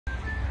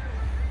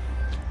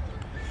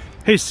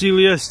Hey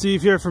Celia,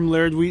 Steve here from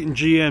Rav4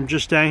 GM.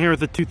 Just standing here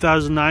with the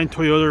 2009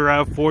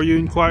 Toyota Rav4 you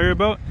inquire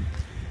about.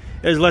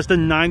 It has less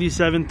than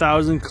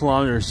 97,000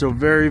 kilometers, so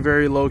very,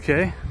 very low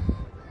K.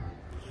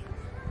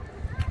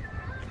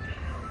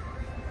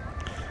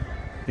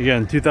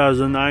 Again,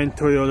 2009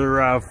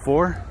 Toyota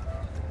Rav4.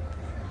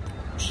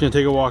 Just gonna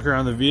take a walk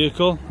around the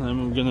vehicle, and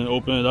I'm gonna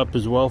open it up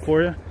as well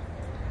for you.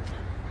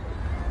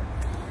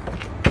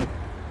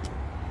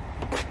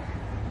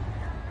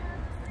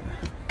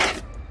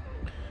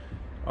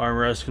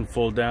 Armrest can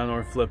fold down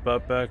or flip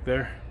up back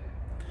there.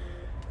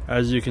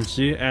 As you can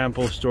see,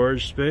 ample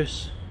storage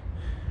space.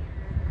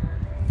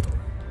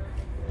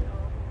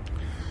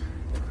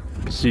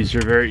 Seats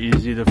are very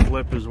easy to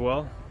flip as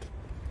well.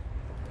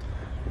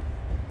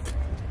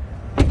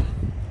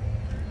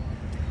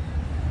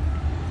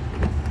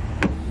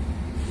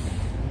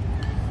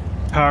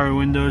 Power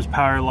windows,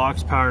 power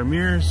locks, power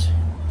mirrors.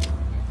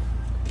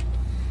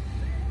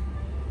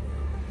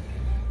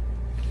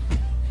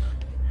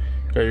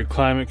 Got your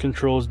climate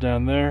controls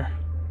down there.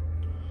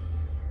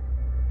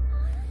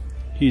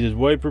 Heated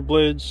wiper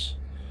blades.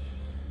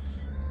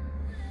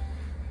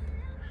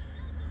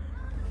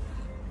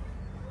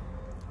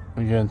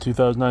 Again,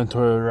 2009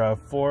 Toyota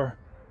Rav4,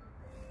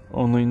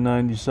 only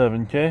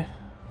 97K.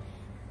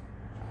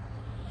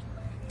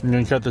 I'm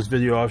going to cut this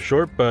video off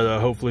short,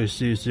 but hopefully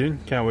see you soon.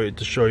 Can't wait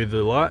to show you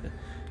the lot.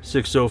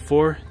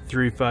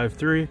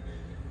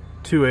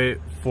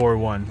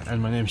 604-353-2841.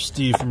 And my name's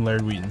Steve from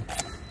Rav4.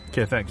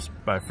 Okay, thanks.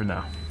 Bye for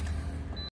now.